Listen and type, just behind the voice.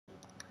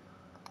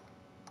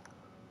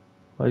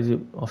Why is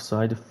it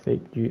offside?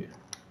 Fake you.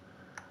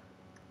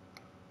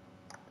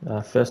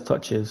 First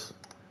touches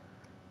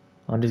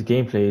on this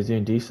gameplay is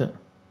doing decent.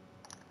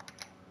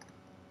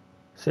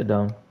 Sit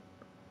down.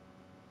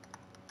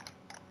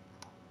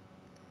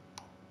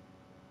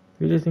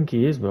 Who do you think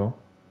he is, bro?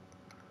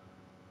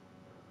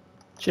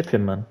 Chip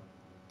him, man.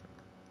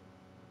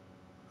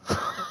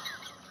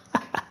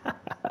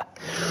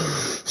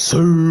 So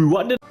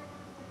what did...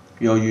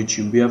 Yo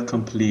YouTube, we have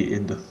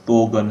completed the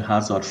Thorgan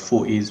Hazard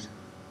FUTTIES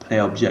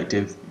player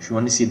objective. If you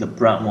want to see the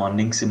brandt one,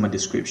 links in my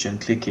description,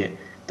 click it.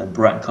 The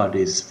brandt card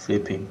is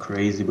flipping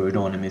crazy, bro. You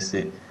don't want to miss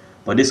it.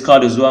 But this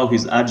card as well,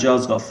 he's agile,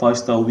 he's got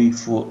 5-star weak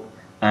foot,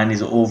 and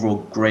he's an overall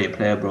great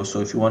player, bro. So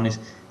if you want to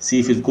see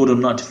if he's good or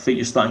not to fit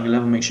your starting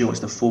 11, make sure you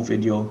watch the full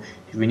video.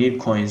 If you need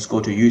coins,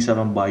 go to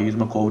U7 buy, use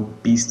my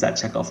code BEAST at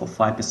checkout for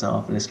 5%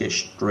 off, and let's get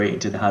straight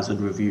into the Hazard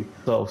review.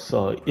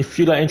 So if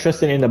you're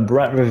interested in the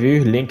brandt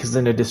review, link is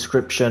in the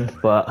description,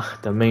 but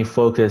the main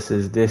focus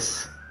is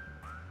this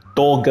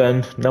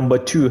Thorgan number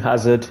 2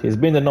 Hazard. He's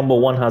been the number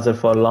 1 Hazard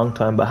for a long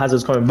time, but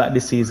Hazard's coming back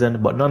this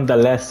season. But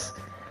nonetheless,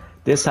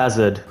 this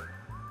Hazard,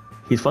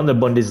 he's from the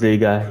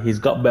Bundesliga, he's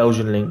got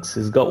Belgian links,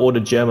 he's got all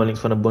the German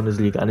links from the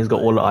Bundesliga, and he's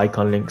got all the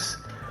icon links.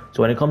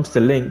 So when it comes to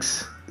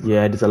links,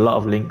 yeah, there's a lot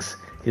of links.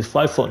 He's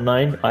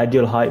 5'9",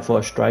 ideal height for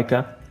a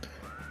striker.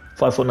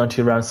 5'9"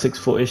 to around 6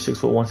 foot-ish,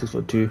 6'1",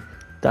 6'2".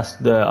 That's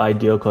the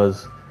ideal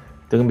because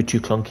they're gonna be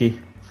too clunky.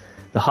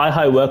 The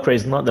high work rate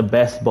is not the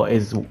best, but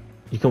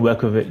you can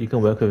work with it. You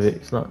can work with it.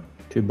 It's not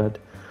too bad.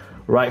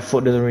 Right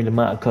foot doesn't really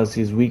matter because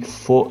his weak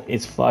foot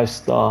is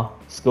 5-star.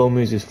 Skill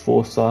moves is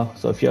 4-star.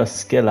 So if you're a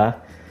skiller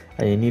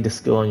and you need a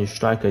skill on your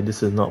striker,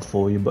 this is not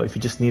for you. But if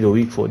you just need a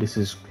weak foot, this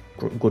is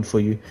good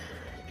for you.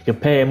 You can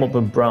pair him up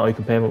with Brandt, or you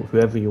can pair him up with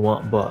whoever you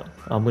want, but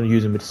I'm going to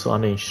use him with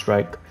Sane and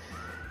strike.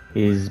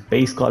 His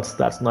base card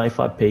stats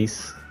 95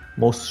 pace.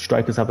 Most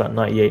strikers have that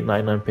 98,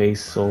 99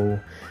 pace. So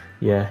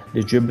yeah,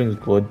 the dribbling's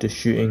good. The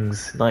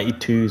shooting's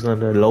 92, is on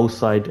the low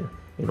side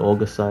in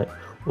August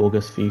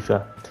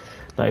FIFA.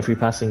 93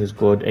 passing is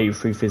good.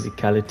 83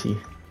 physicality.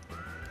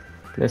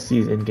 Let's see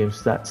his in-game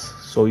stats.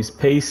 So his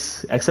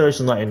pace,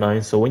 acceleration is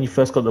 99. So when you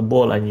first got the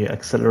ball and you're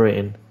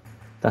accelerating,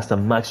 that's the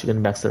max you're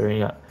going to be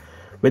accelerating at.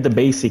 With the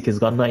basic, he's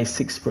got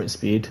 96 sprint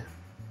speed.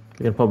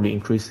 You can probably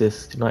increase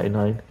this to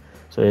 99.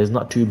 So it's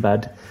not too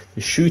bad.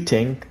 The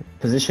shooting,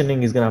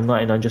 positioning is going to have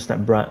 99 just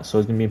like Brandt. So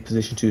he's going to be in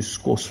position to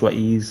score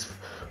sweaties,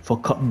 for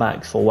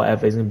cutbacks, for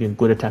whatever. He's going to be in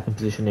good attacking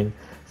positioning.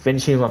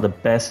 Finishing is not the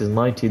best, is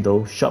 90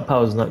 though. Shot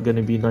power is not going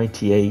to be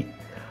 98.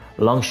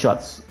 Long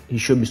shots, he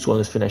should be scoring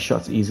his finesse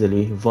shots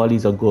easily.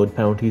 Volleys are good,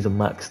 penalties are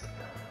maxed.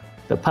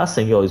 The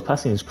passing, his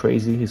passing is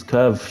crazy. His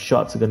curve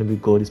shots are going to be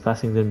good. His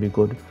passing is going to be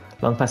good.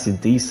 Long pass is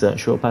decent.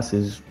 Short pass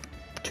is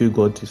too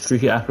good. His free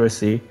kick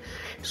accuracy,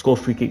 he scores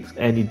free kicks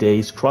any day.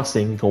 His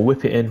crossing, you can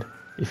whip it in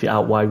if you're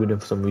out wide with him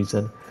for some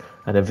reason.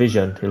 And the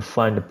vision, he'll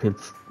find the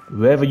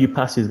wherever you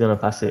pass, he's going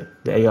to pass it.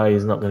 The AI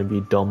is not going to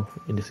be dumb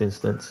in this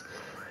instance.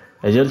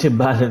 Agility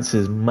balance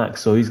is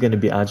max, so he's going to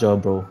be agile,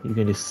 bro. You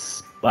can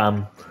just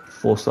spam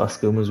 4-star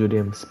skill moves with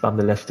him, spam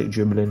the left stick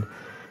dribbling.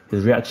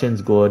 His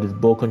reaction's good, his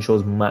ball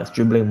control's max,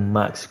 dribbling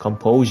max,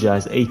 composure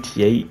is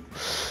 88.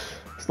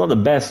 It's not the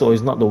best, or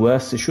it's not the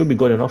worst. It should be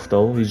good enough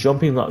though. His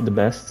jumping is not the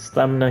best.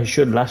 Stamina, he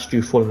should last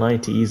you full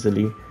 90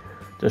 easily.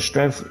 The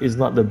strength is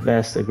not the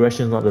best.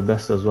 Aggression is not the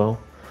best as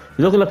well.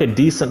 He's looking like a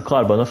decent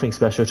card, but nothing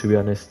special to be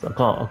honest. I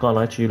can't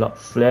lie to you. Like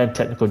flair and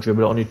technical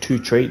dribble, only 2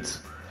 traits.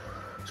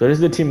 So this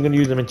is the team I'm going to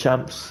use him in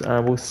champs,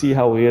 and we'll see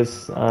how he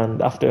is.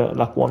 And after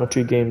like 1 or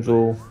 2 games,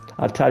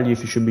 I'll tell you if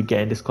you should be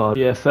getting this card.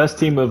 Yeah, first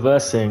team we're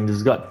versing.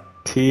 There's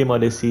got team of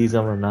the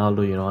season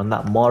Ronaldo, you know, and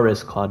that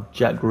Morris card,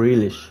 Jack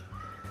Grealish,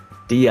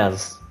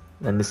 Diaz,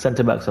 and the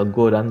centre backs are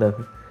good. And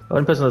the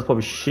only person that's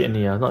probably shit in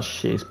here, not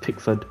shit, is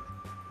Pickford.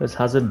 There's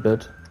Hazard,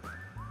 bud.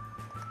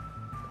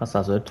 That's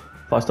Hazard.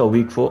 5-star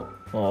weak foot.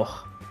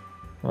 Oh,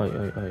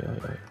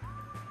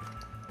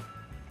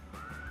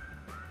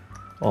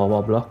 oh,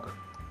 what block?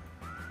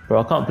 Bro,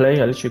 I can't play.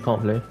 I literally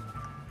can't play.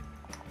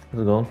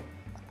 How's it going?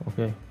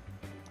 Okay.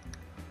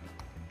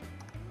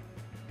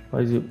 Why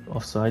is it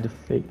offside?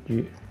 Fake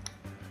you.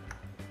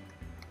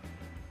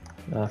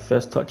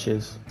 First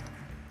touches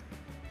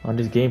on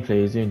this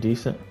gameplay is doing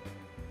decent.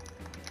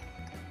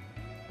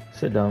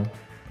 Sit down.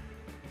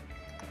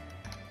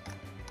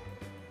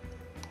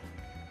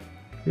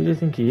 Who do you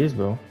think he is,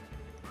 bro?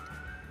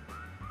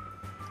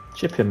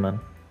 Chip him, man.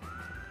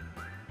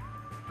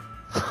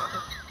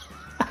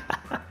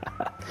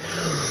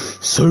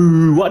 So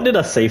what did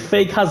I say?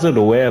 Fake Hazard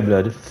aware,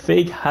 blood.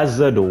 Fake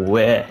Hazard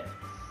aware.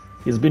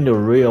 He's been the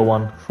real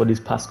one for these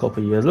past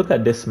couple of years. Look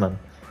at this, man.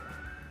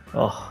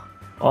 Oh,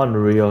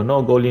 unreal.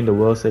 No goalie in the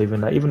world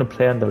saving that. Even a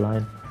player on the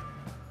line.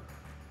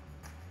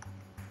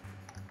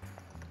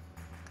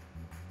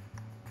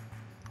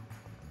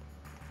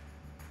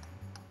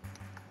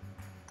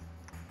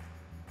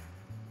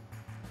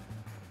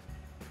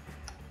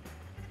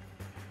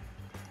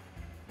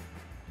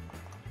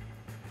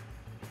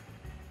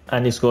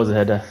 And he scores a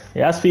header.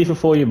 Yeah, that's FIFA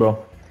for you,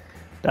 bro.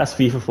 That's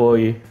FIFA for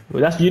you.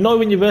 That's, you know,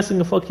 when you're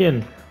versing a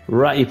fucking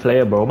Ratty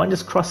player, bro. Man,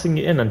 just crossing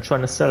it in and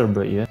trying to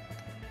celebrate, yeah.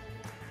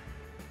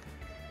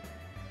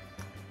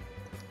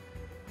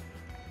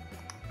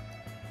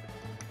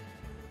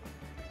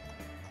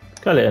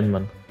 Call it in,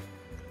 man.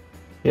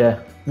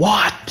 Yeah.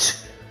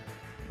 What?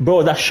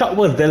 Bro, that shot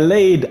was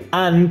delayed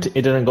and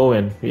it didn't go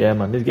in. Yeah,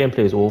 man. This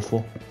gameplay is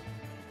awful.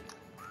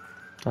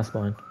 That's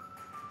fine.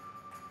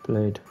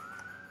 Played.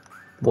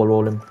 Ball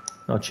roll him.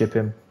 Now chip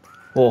him.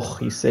 Oh,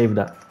 he saved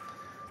that.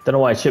 Don't know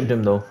why I chipped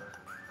him though.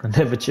 I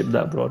never chipped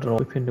that, bro. I don't know.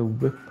 Whipping the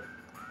whip.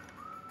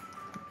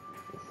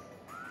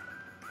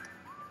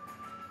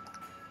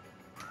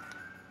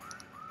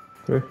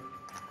 Through.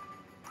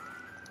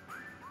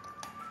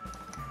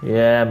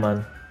 Yeah,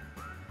 man.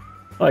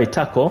 Oh, he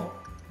tackle.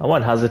 I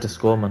want Hazard to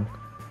score, man.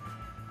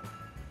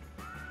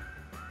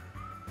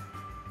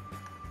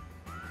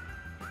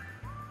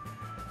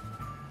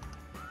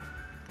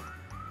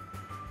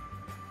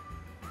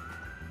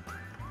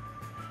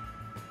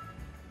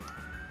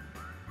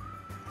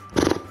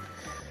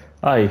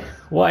 Aye,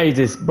 what is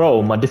this,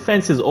 bro? My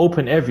defense is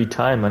open every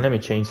time, man. Let me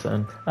change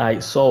something.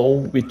 Alright, so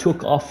we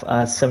took off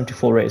a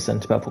 74 rated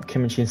centre back, put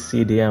Kimmich in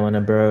CDM, and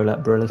then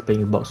Burley's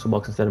playing box to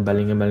box instead of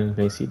Bellingham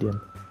playing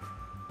CDM.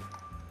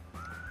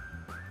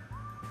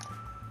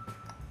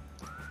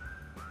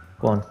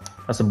 Go on,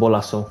 that's a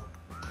bolasso.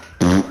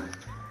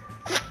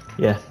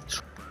 Yeah.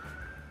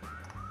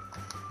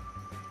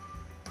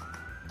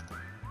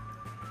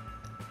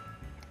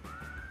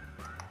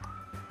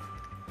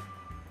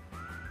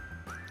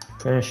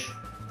 Finish.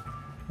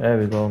 There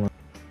we go, man.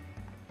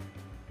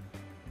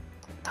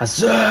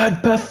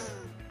 Hazard, puff.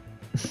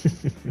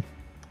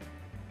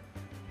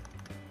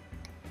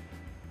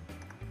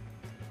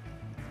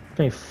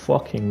 Playing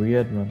fucking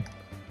weird, man.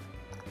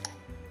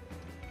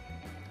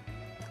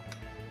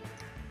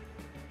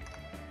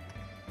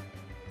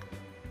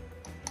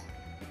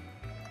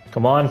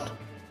 Come on.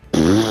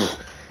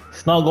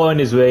 It's not going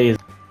his way.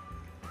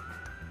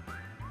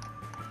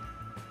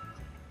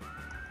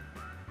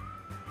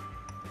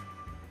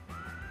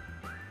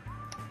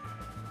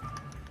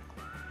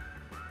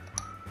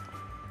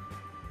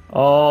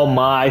 Oh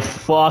my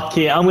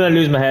fucking, I'm gonna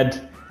lose my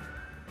head.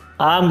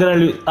 I'm gonna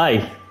lose.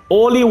 Aye.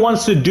 All he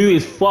wants to do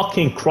is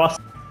fucking cross.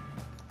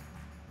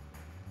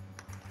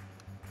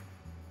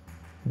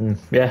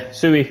 Yeah,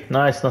 Sui.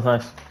 Nice, not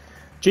nice.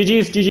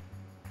 GG's, GG.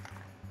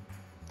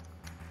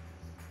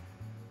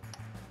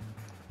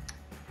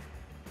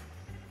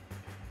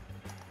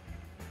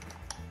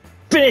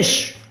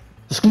 Finish!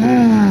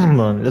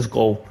 Man, let's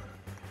go.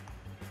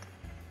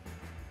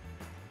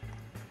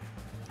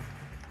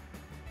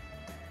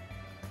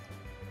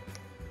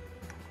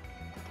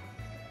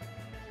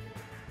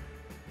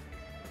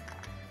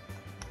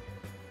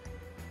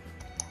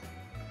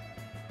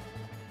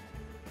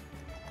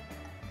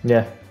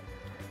 Yeah.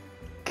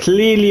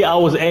 Clearly I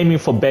was aiming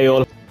for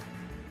Bale.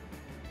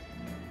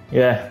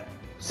 Yeah.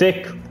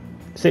 Sick.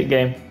 Sick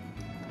game.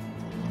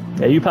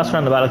 Yeah, you pass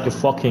around the back like you're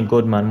fucking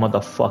good, man,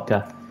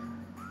 motherfucker.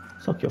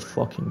 Suck your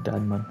fucking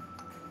dad, man.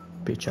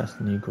 Bitch ass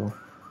Negro.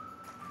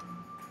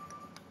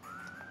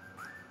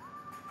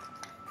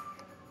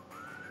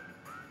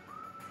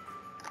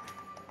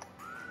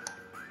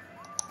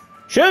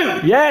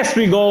 Shoot! Yes,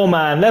 we go,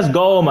 man. Let's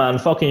go, man.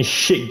 Fucking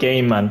shit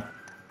game, man.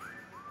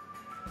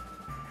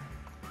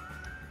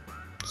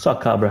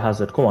 Suck Cabra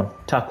Hazard. Come on.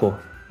 Tackle.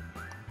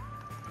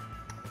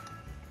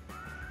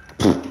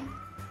 Come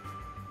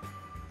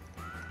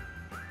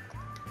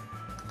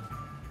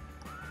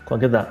on,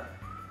 get that.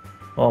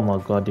 Oh my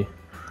goddy.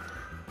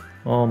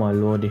 Oh my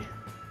lordy.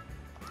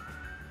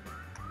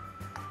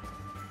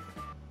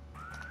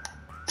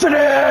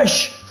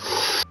 Finish!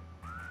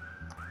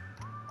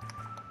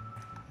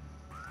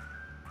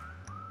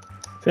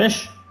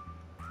 Finish?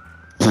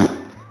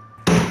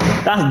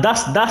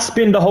 That's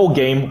been the whole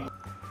game.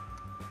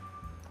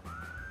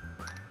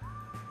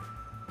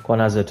 Go on,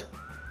 Hazard.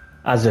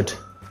 Hazard.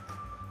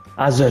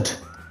 Hazard.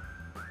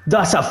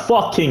 That's a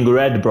fucking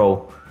red,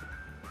 bro.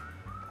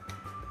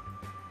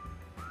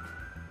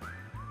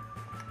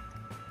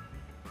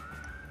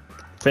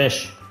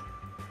 Finish.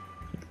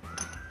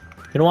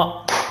 You know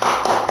what?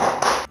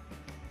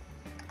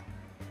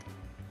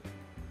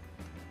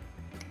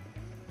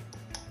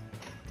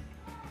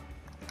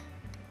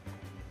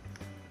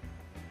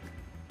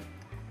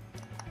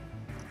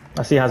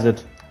 I see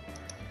Hazard.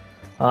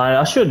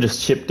 I should have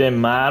just chipped him,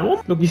 man.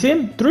 What? Look, you see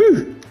him?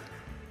 Through.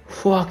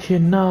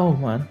 Fucking no,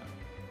 man.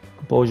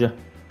 Composure.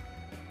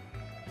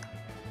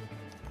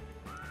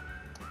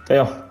 There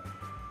you go.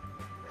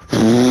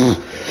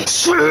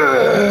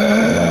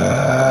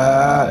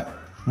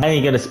 I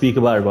ain't gonna speak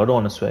about it, bro. I don't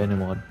want to swear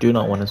anymore. I do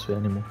not want to swear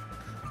anymore.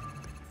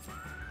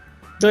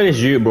 Look at this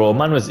you, bro.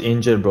 Man was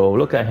injured, bro.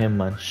 Look at him,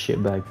 man.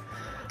 Shitbag.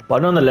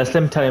 But nonetheless,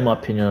 let me tell you my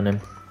opinion on him.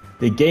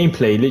 The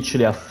gameplay,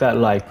 literally, I felt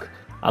like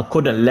I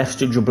couldn't left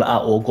to dribble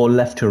out or go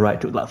left to right.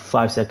 It took like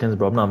 5 seconds,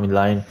 bro. I'm not even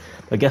lying.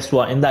 But guess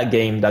what? In that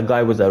game, that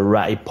guy was a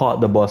rat. He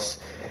parked the bus.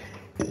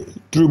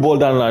 Threw ball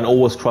down the line,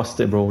 always crossed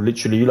it, bro.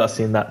 Literally, you lot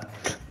seen that.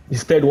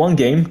 He's played 1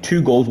 game,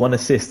 2 goals, 1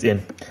 assist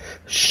in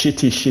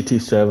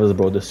shitty servers,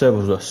 bro. The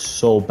servers are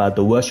so bad,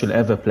 the worst you'll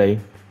ever play.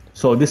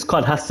 So this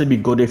card has to be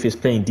good if he's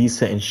playing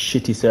decent in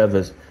shitty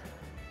servers.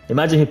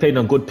 Imagine he played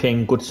on good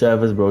ping, good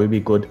servers, bro. He'd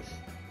be good.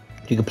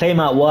 You can play him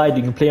out wide,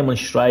 you can play him on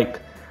strike,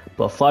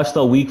 but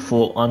 5-star weak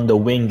foot on the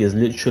wing is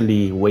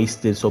literally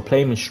wasted. So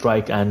play him in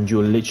strike and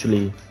you'll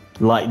literally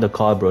like the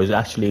card, bro. It's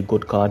actually a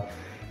good card.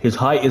 His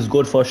height is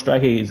good for a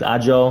striker. He's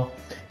agile.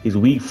 He's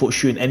weak foot,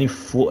 shooting any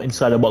foot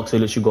inside the box,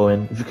 he'll let you go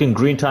in. If you can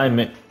green time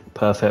it,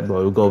 perfect,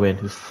 bro. He'll go in.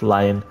 He's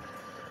flying.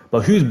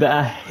 But who's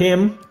better,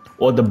 him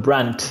or the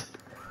Brandt?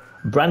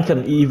 Brandt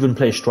can even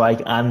play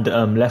strike and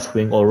left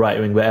wing or right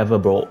wing, wherever,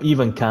 bro.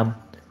 Even cam.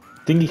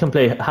 I think he can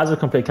play. Hazard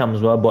can play cam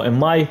as well. But in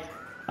my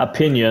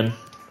opinion,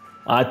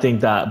 I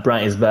think that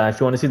Brandt is better. If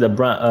you want to see the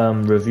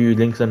Brandt review,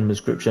 links in the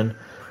description.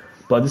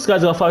 But this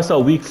guy's got a 5-star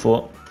weak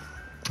foot.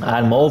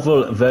 And my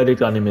overall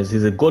verdict on him is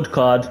he's a good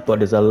card, but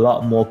there's a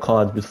lot more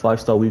cards with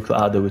 5-star weak foot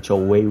out there which are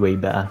way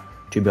better,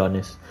 to be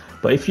honest.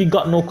 But if you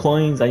got no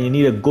coins and you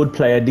need a good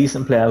player,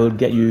 decent player who'll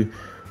get you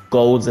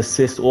goals,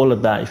 assists, all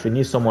of that, if you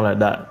need someone like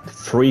that,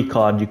 free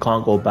card, you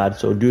can't go bad.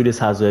 So do this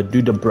Hazard,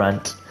 do the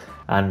Brandt,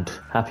 and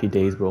happy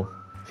days, bro.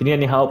 If you need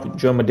any help,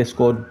 join my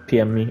Discord,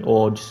 PM me,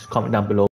 or just comment down below.